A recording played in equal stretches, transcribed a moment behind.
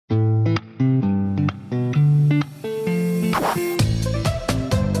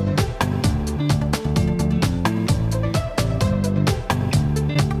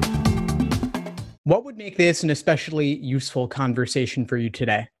make this an especially useful conversation for you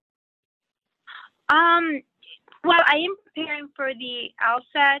today? Um, well, I am preparing for the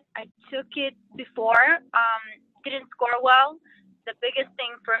LSAT. I took it before, didn't score well. The biggest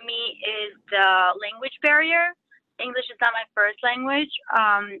thing for me is the language barrier. English is not my first language,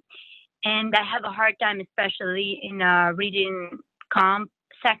 and I have a hard time, especially in reading comp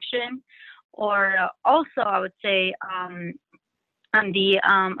section, or also I would say on the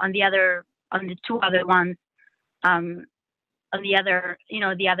two other ones. On the other,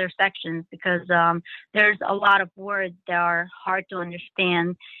 the other sections, because there's a lot of words that are hard to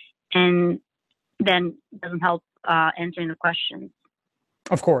understand, and then doesn't help answering the questions.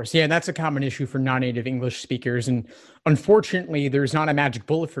 Of course. Yeah, that's a common issue for non-native English speakers. And unfortunately, there's not a magic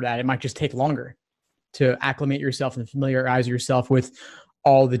bullet for that. It might just take longer to acclimate yourself and familiarize yourself with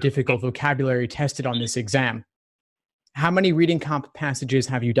all the difficult vocabulary tested on this exam. How many reading comp passages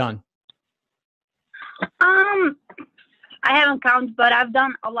have you done? I haven't counted, but I've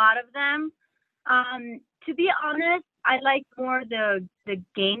done a lot of them. To be honest, I like more the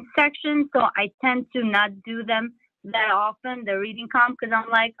game section, so I tend to not do them that often, the reading comp, because I'm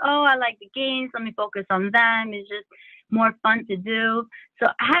like, oh, I like the games, let me focus on them. It's just more fun to do. So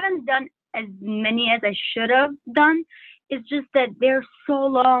I haven't done as many as I should have done. It's just that they're so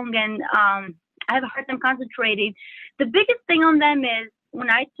long, and I have a hard time concentrating. The biggest thing on them is when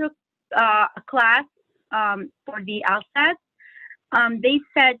I took a class for the LSAT, they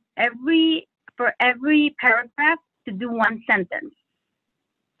said for every paragraph to do one sentence,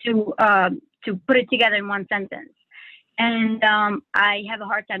 to put it together in one sentence, and I have a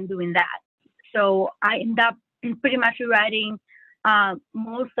hard time doing that. So I end up pretty much rewriting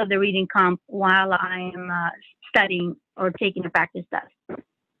most of the reading comp while I'm studying or taking a practice test.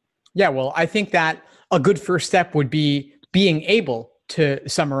 Yeah, well, I think that a good first step would be being able to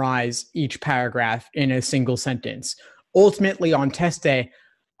summarize each paragraph in a single sentence. Ultimately, on test day,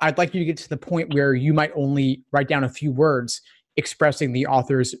 I'd like you to get to the point where you might only write down a few words expressing the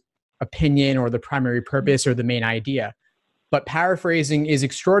author's opinion or the primary purpose or the main idea. But paraphrasing is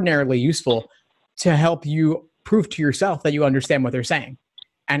extraordinarily useful to help you prove to yourself that you understand what they're saying.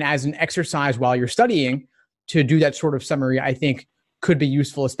 And as an exercise while you're studying, to do that sort of summary, I think could be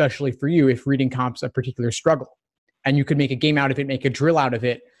useful, especially for you if reading comp's a particular struggle. And you could make a game out of it, make a drill out of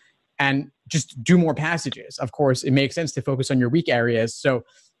it, and just do more passages. Of course, it makes sense to focus on your weak areas. So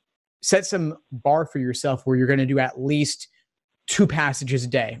set some bar for yourself where you're going to do at least 2 passages a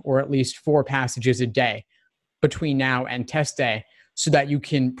day, or at least 4 passages a day between now and test day, so that you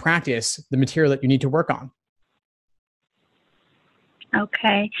can practice the material that you need to work on.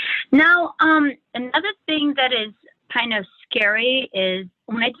 Okay. Now, another thing that is kind of scary is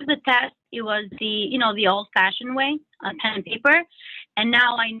when I took the test, it was the old-fashioned way on pen and paper, and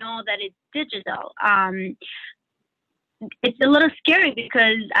now I know that it's digital. It's a little scary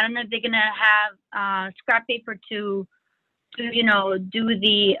because I don't know if they're gonna have scrap paper to do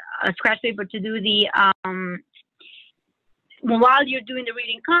the scratch paper to do the while you're doing the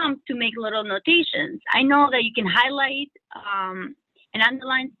reading comp, to make little notations. I know that you can highlight and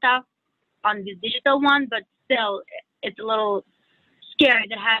underline stuff on the digital one, but still, it's a little scary.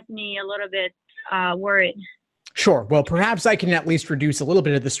 That has me a little bit worried. Sure. Well, perhaps I can at least reduce a little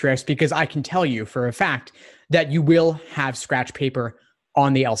bit of the stress, because I can tell you for a fact that you will have scratch paper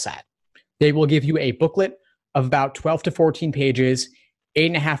on the LSAT. They will give you a booklet of about 12 to 14 pages,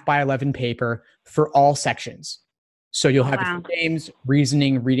 8.5 by 11 paper for all sections. So you'll have a few games,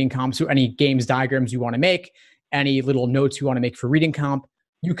 reasoning, reading comp, so any games, diagrams you want to make, any little notes you want to make for reading comp,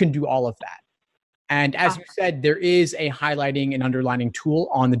 you can do all of that. And as you said, there is a highlighting and underlining tool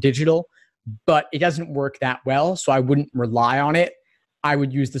on the digital, but it doesn't work that well, so I wouldn't rely on it. I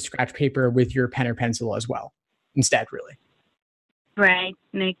would use the scratch paper with your pen or pencil as well instead, really. Right.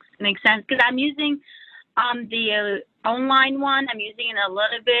 Makes sense. Because I'm using the online one. I'm using it a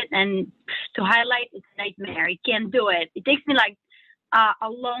little bit, and to highlight, it's a nightmare. You can't do it. It takes me like a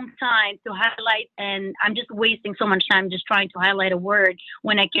long time to highlight, and I'm just wasting so much time just trying to highlight a word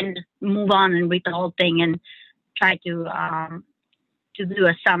when I can just move on and read the whole thing and try to do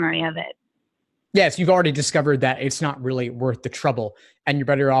a summary of it. Yes, you've already discovered that it's not really worth the trouble, and you're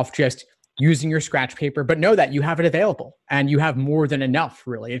better off just using your scratch paper, but know that you have it available and you have more than enough,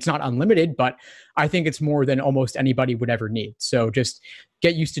 really. It's not unlimited, but I think it's more than almost anybody would ever need. So just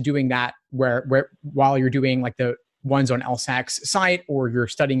get used to doing that where while you're doing like the ones on LSAC's site, or you're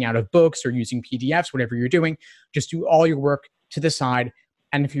studying out of books or using PDFs, whatever you're doing, just do all your work to the side.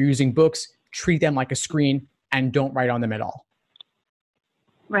 And if you're using books, treat them like a screen and don't write on them at all.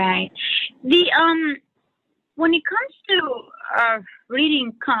 Right. When it comes to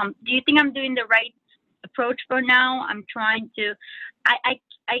reading comp, do you think I'm doing the right approach for now. I'm trying to, I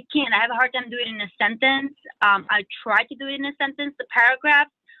can't. I have a hard time doing it in a sentence. I try to do it in a sentence, the paragraph,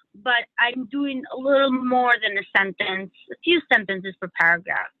 but I'm doing a little more than a sentence, a few sentences per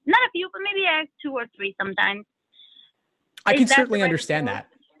paragraph. Not a few, but maybe 2 or 3 sometimes. I can certainly understand that.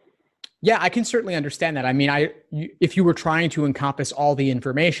 Yeah, I can certainly understand that. I mean, if you were trying to encompass all the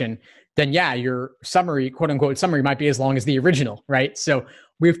information, then yeah, your summary, quote unquote, summary might be as long as the original, right? So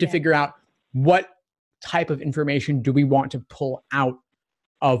we have to figure out what type of information do we want to pull out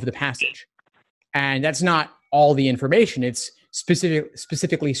of the passage. And that's not all the information. It's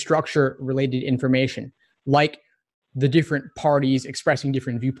specifically structure related information, like the different parties expressing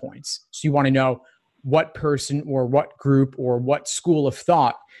different viewpoints. So you want to know what person or what group or what school of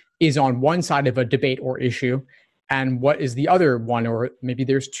thought is on one side of a debate or issue, and what is the other one, or maybe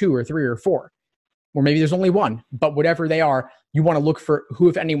there's 2 or 3 or 4, or maybe there's only one, but whatever they are, you want to look for who,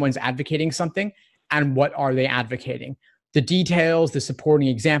 if anyone's advocating something, and what are they advocating. The details, the supporting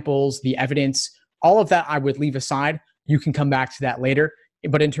examples, the evidence, all of that I would leave aside. You can come back to that later.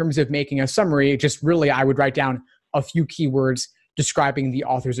 But in terms of making a summary, just really I would write down a few keywords describing the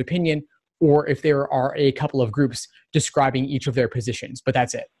author's opinion, or if there are a couple of groups describing each of their positions, but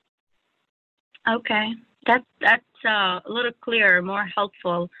that's it. Okay, that's a little clearer, more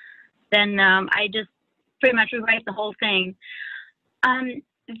helpful than I just pretty much rewrite the whole thing.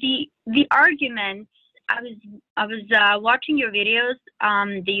 The arguments, I was watching your videos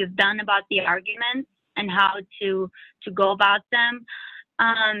that you've done about the arguments and how to go about them.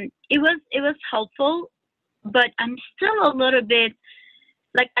 It was helpful, but I'm still a little bit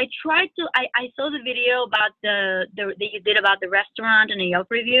like I saw the video about that you did about the restaurant and the Yelp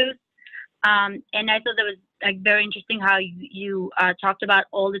reviews. And I thought that was like very interesting how you talked about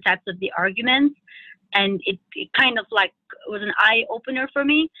all the types of the arguments, and it kind of like was an eye opener for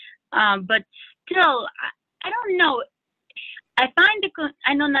me. But still, I don't know.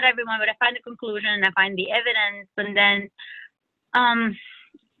 I know not everyone, but I find the conclusion and I find the evidence, and then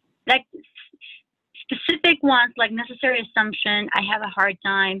like specific ones like necessary assumption, I have a hard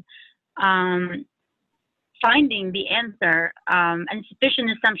time finding the answer, and sufficient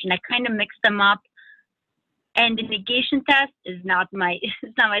assumption. I kind of mix them up, and the negation test is not my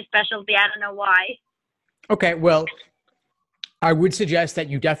specialty. I don't know why. Okay, well, I would suggest that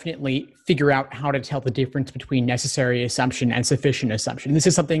you definitely figure out how to tell the difference between necessary assumption and sufficient assumption. This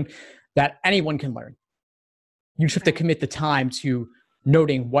is something that anyone can learn. You just have to commit the time to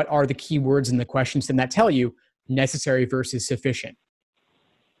noting what are the key words in the questions and that tell you necessary versus sufficient.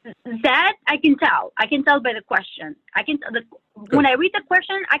 That I can tell. I can tell by the question. When I read the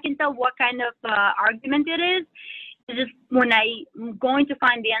question, I can tell what kind of argument it is. It's just when I'm going to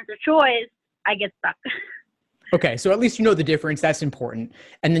find the answer choice, I get stuck. Okay, so at least you know the difference. That's important.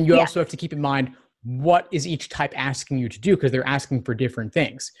 And then you also have to keep in mind what is each type asking you to do, because they're asking for different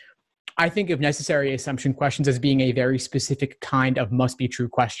things. I think of necessary assumption questions as being a very specific kind of must be true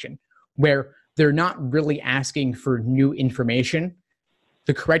question, where they're not really asking for new information.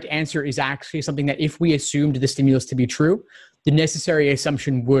 The correct answer is actually something that if we assumed the stimulus to be true, the necessary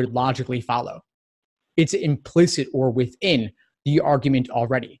assumption would logically follow. It's implicit or within the argument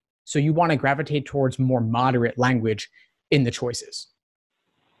already. So you want to gravitate towards more moderate language in the choices.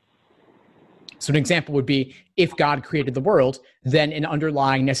 So an example would be, if God created the world, then an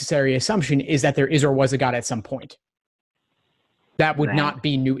underlying necessary assumption is that there is or was a God at some point. That would not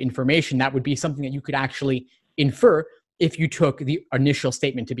be new information. That would be something that you could actually infer if you took the initial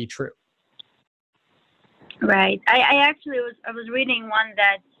statement to be true. Right. I was reading one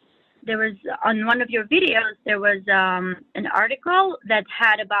that there was on one of your videos, there was an article that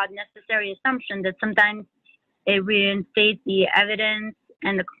had about necessary assumption, that sometimes it reinstates the evidence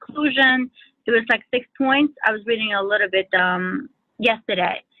and the conclusion. It was like 6 points. I was reading a little bit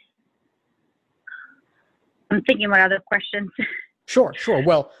yesterday. I'm thinking about other questions. Sure.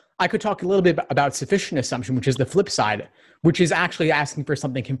 Well, I could talk a little bit about sufficient assumption, which is the flip side, which is actually asking for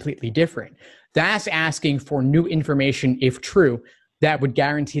something completely different. That's asking for new information, if true, that would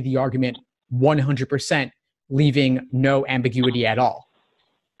guarantee the argument 100%, leaving no ambiguity at all.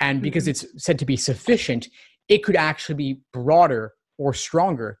 And because it's said to be sufficient, it could actually be broader or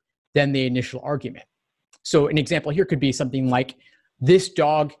stronger than the initial argument. So an example here could be something like, this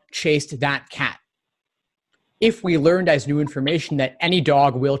dog chased that cat. If we learned as new information that any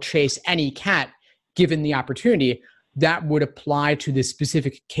dog will chase any cat given the opportunity, that would apply to the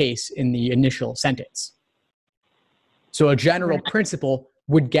specific case in the initial sentence. So a general principle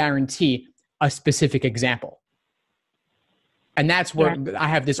would guarantee a specific example. And that's where I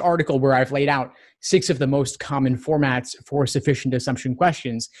have this article where I've laid out 6 of the most common formats for sufficient assumption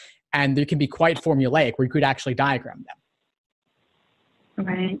questions. And they can be quite formulaic where you could actually diagram them.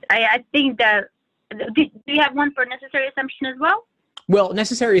 Right. I think that, do you have one for necessary assumption as well? Well,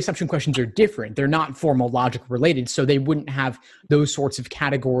 necessary assumption questions are different. They're not formal logic related, so they wouldn't have those sorts of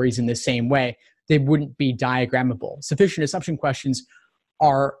categories in the same way. They wouldn't be diagrammable. Sufficient assumption questions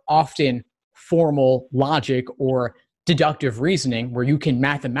are often formal logic or deductive reasoning where you can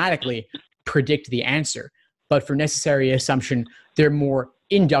mathematically predict the answer. But for necessary assumption, they're more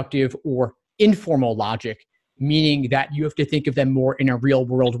inductive or informal logic, meaning that you have to think of them more in a real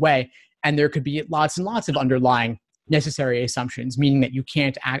world way. And there could be lots and lots of underlying necessary assumptions, meaning that you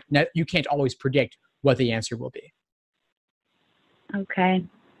can't always predict what the answer will be. Okay.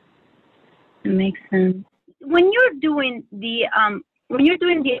 It makes sense. When you're doing the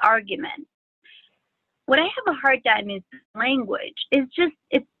argument, what I have a hard time is language. It's just,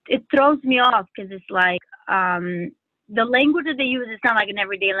 it throws me off because it's like, the language that they use is not like an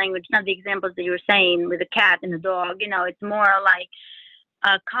everyday language. It's not the examples that you were saying with the cat and the dog. You know, it's more like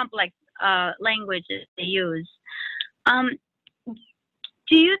complex language that they use.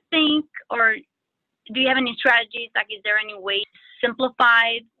 Do you think, or do you have any strategies? Like, is there any way to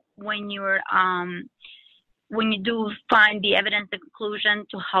simplify when you do find the evidence and conclusion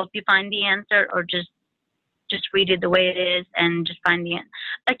to help you find the answer, or just read it the way it is and just find the answer?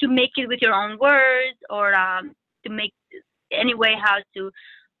 Like, to make it with your own words, or to make any way how to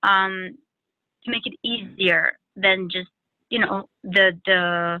make it easier than just, you know,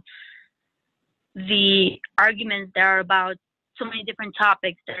 the arguments that are about so many different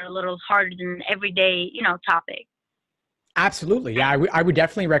topics that are a little harder than an everyday, you know, topic. Absolutely. Yeah, I would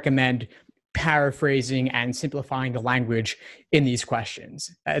definitely recommend paraphrasing and simplifying the language in these questions.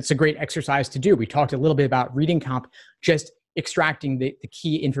 It's a great exercise to do. We talked a little bit about reading comp, just extracting the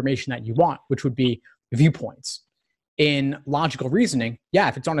key information that you want, which would be viewpoints. In logical reasoning, yeah,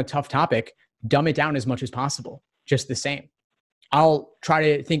 if it's on a tough topic, dumb it down as much as possible, just the same. I'll try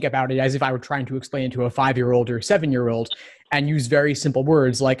to think about it as if I were trying to explain it to a 5-year-old or 7-year-old and use very simple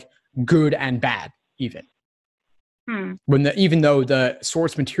words like good and bad, even. Even though the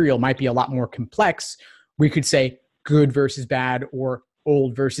source material might be a lot more complex, we could say good versus bad, or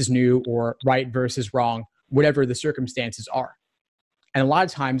old versus new, or right versus wrong, whatever the circumstances are. And a lot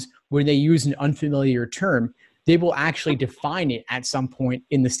of times when they use an unfamiliar term, they will actually define it at some point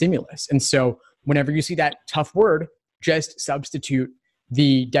in the stimulus. And so whenever you see that tough word, just substitute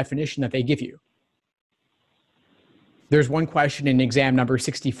the definition that they give you. There's one question in exam number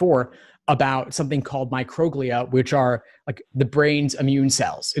 64 about something called microglia, which are like the brain's immune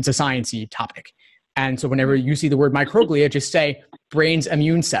cells. It's a sciencey topic. And so whenever you see the word microglia, just say brain's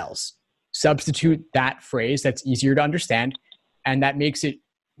immune cells. Substitute that phrase. That's easier to understand. And that makes it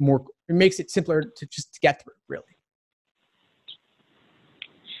simpler to just get through, really.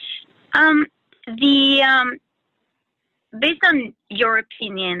 Based on your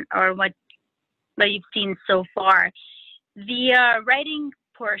opinion or what you've seen so far, the writing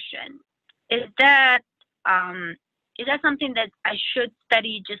portion, is that something that I should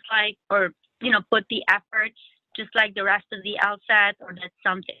study just like, or, you know, put the effort just like the rest of the LSAT, or that's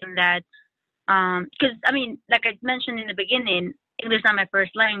something that, because I mean, like I mentioned in the beginning, English is not my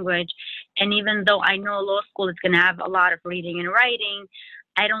first language, and even though I know law school is going to have a lot of reading and writing,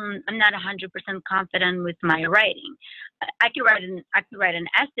 I'm not 100% confident with my writing. I could write an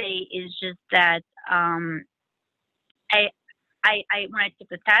essay. It's just that when I took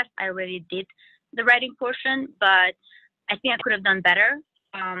the test, I already did the writing portion, but I think I could have done better.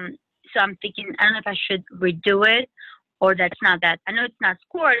 So I'm thinking, I don't know if I should redo it, or that's not that. I know it's not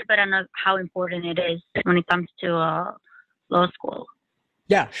scored, but I don't know how important it is when it comes to law school.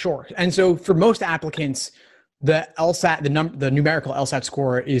 Yeah, sure. And so for most applicants, the LSAT, the numerical LSAT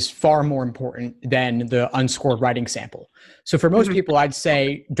score is far more important than the unscored writing sample. So for most people, I'd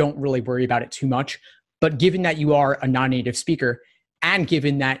say don't really worry about it too much. But given that you are a non-native speaker, and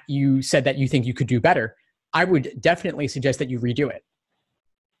given that you said that you think you could do better, I would definitely suggest that you redo it.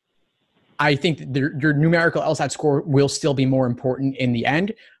 I think that your numerical LSAT score will still be more important in the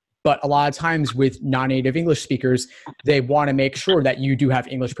end. But a lot of times with non-native English speakers, they want to make sure that you do have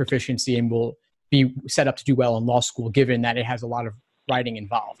English proficiency and will be set up to do well in law school, given that it has a lot of writing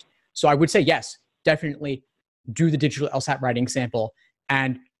involved. So I would say, yes, definitely do the digital LSAT writing sample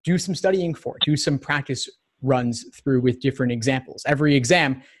and do some studying for it. Do some practice runs through with different examples. Every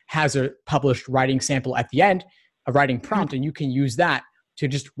exam has a published writing sample at the end, a writing prompt, and you can use that to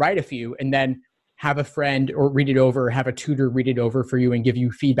just write a few and then have a friend or read it over, have a tutor read it over for you and give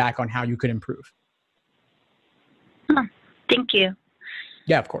you feedback on how you could improve. Thank you.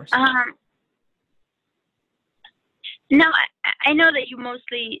 Yeah, of course. Now, I know that you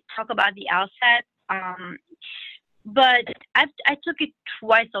mostly talk about the LSAT, but I took it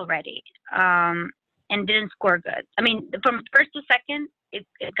twice already, and didn't score good. I mean, from first to second, it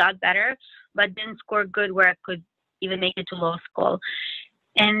got better, but didn't score good where I could even make it to law school.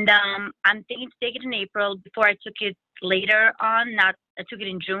 And I'm thinking to take it in April. Before I took it later on, I took it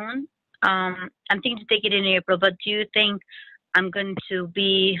in June. I'm thinking to take it in April, but do you think I'm going to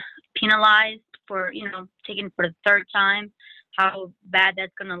be penalized for, taking it for the third time? How bad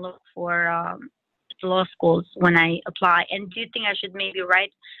that's going to look for law schools when I apply? And do you think I should maybe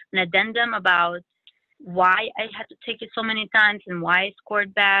write an addendum about why I had to take it so many times and why I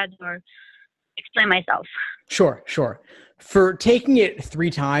scored bad, or explain myself? Sure. For taking it 3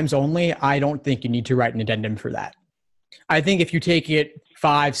 times only, I don't think you need to write an addendum for that. I think if you take it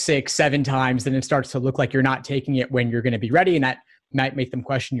 5, 6, 7 times, then it starts to look like you're not taking it when you're going to be ready, and that might make them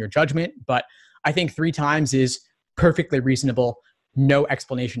question your judgment. But I think 3 times is perfectly reasonable. No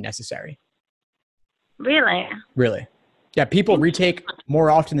explanation necessary. Really. Yeah, people retake more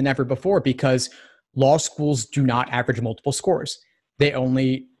often than ever before because law schools do not average multiple scores. They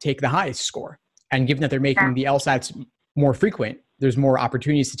only take the highest score. And given that they're making the LSATs more frequent, there's more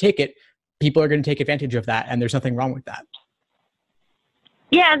opportunities to take it. People are going to take advantage of that, and there's nothing wrong with that.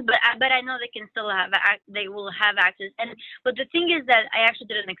 Yes, but I know they will have access. But the thing is that I actually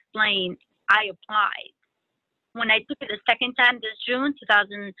didn't explain. I applied. When I took it the second time this June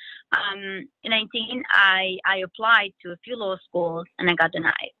 2019, I applied to a few law schools and I got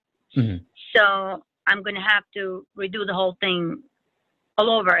denied. Mm-hmm. So I'm going to have to redo the whole thing all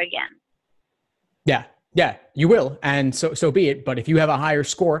over again. Yeah, you will. And so be it. But if you have a higher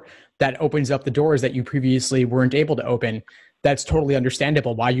score, that opens up the doors that you previously weren't able to open. That's totally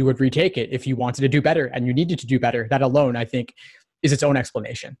understandable why you would retake it if you wanted to do better and you needed to do better. That alone, I think, is its own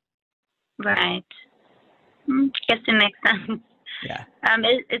explanation. Right. Guess it makes sense. Yeah.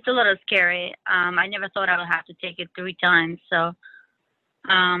 It's a little scary. I never thought I would have to take it 3 times. So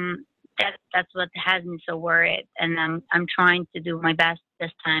that's what has me so worried. And I'm trying to do my best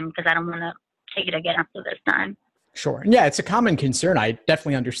this time because I don't want to take it again after this time. Sure. Yeah, it's a common concern. I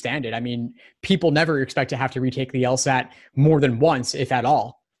definitely understand it. I mean, people never expect to have to retake the LSAT more than once, if at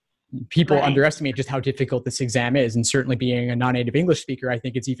all. People underestimate just how difficult this exam is. And certainly being a non-native English speaker, I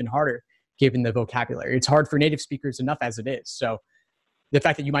think it's even harder given the vocabulary. It's hard for native speakers enough as it is. So the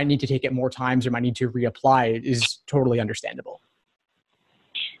fact that you might need to take it more times or might need to reapply is totally understandable.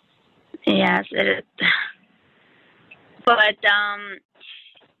 Yes, it is. But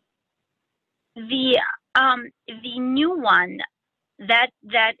the new one, that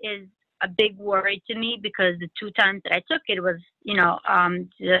is a big worry to me because the 2 times that I took it was,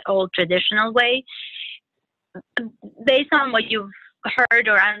 the old traditional way. Based on what you've heard,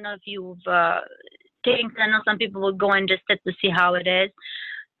 or I don't know if you've taken, because I know some people will go and just sit to see how it is.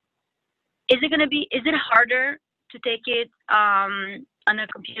 Is it harder to take it on a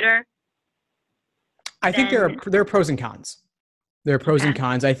computer? I think there are pros and cons. There are pros and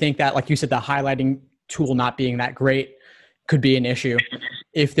cons. I think that, like you said, the highlighting tool not being that great could be an issue.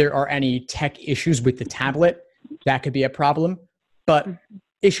 If there are any tech issues with the tablet, that could be a problem. But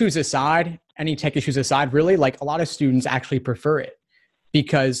issues aside, any tech issues aside, really, like a lot of students actually prefer it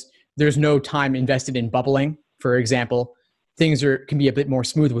because there's no time invested in bubbling. For example, things can be a bit more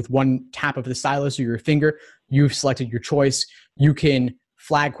smooth with one tap of the stylus or your finger. You've selected your choice. You can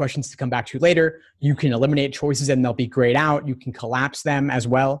flag questions to come back to later. You can eliminate choices and they'll be grayed out. You can collapse them as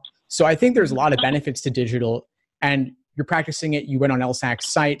well. So I think there's a lot of benefits to digital, and you're practicing it. You went on LSAT's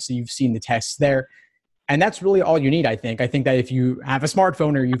site, so you've seen the tests there. And that's really all you need, I think. I think that if you have a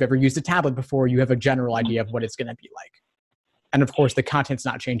smartphone or you've ever used a tablet before, you have a general idea of what it's going to be like. And of course, the content's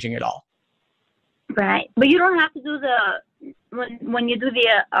not changing at all. Right. But you don't have to do when you do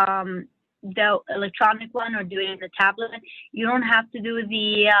the electronic one or do it in the tablet, you don't have to do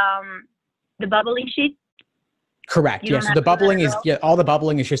the bubbling sheet? Correct. Yeah. So the bubbling is, all the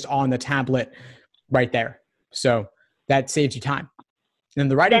bubbling is just on the tablet right there. So that saves you time. And then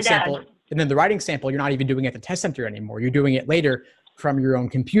the writing sample, you're not even doing it at the test center anymore. You're doing it later from your own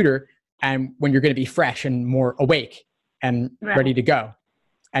computer, and when you're going to be fresh and more awake and ready to go.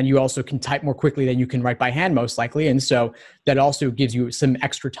 And you also can type more quickly than you can write by hand, most likely. And so that also gives you some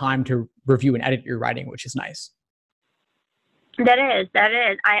extra time to review and edit your writing, which is nice. That is.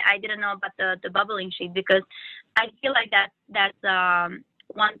 I didn't know about the bubbling sheet because I feel like that's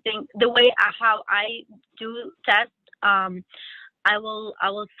one thing. The way how I do tests, I will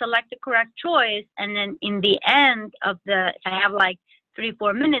select the correct choice, and then in the end of if I have like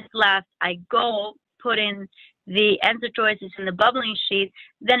 3-4 minutes left, I go put in the answer choices in the bubbling sheet.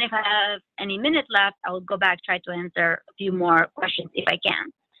 Then if I have any minute left, I will go back, try to answer a few more questions if I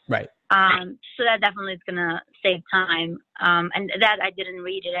can. Right. So that definitely is going to save time. And that I didn't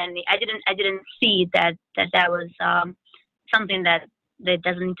read it, and I didn't see that was something that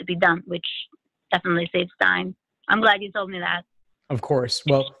doesn't need to be done, which definitely saves time. I'm glad you told me that. Of course.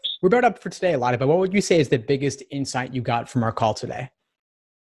 Well, we're about up for today a lot, but what would you say is the biggest insight you got from our call today?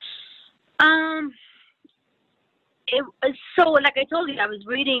 It was so, like I told you, I was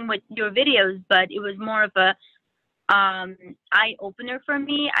reading with your videos, but it was more of a eye opener for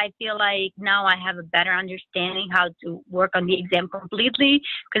me. I feel like now I have a better understanding how to work on the exam completely,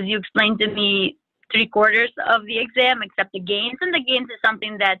 because you explained to me 3/4 of the exam except the games, and the games is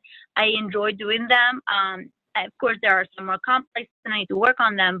something that I enjoy doing them. Of course, there are some more complex and I need to work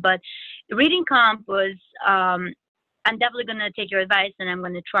on them, but reading comp was, I'm definitely going to take your advice, and I'm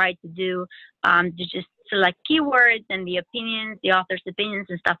going to try to do, to just select keywords and the opinions, the author's opinions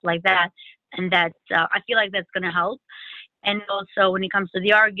and stuff like that. And that, I feel like that's going to help. And also when it comes to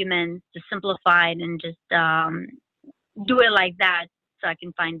the arguments, to simplify it and just do it like that so I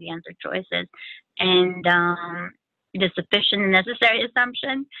can find the answer choices. And the sufficient and necessary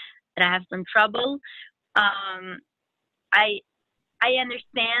assumption, that I have some trouble. I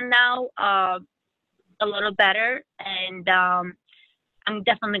understand now a little better, and I'm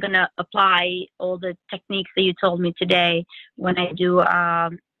definitely going to apply all the techniques that you told me today when I do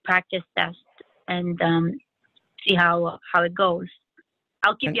practice test, and see how it goes.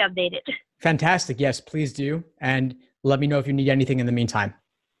 I'll keep you updated. Fantastic. Yes, please do. And let me know if you need anything in the meantime.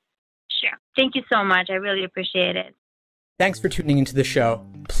 Sure. Thank you so much. I really appreciate it. Thanks for tuning into the show.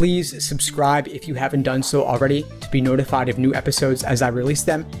 Please subscribe if you haven't done so already to be notified of new episodes as I release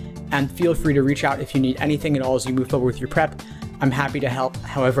them. And feel free to reach out if you need anything at all as you move forward with your prep. I'm happy to help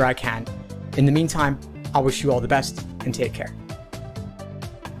however I can. In the meantime, I wish you all the best and take care.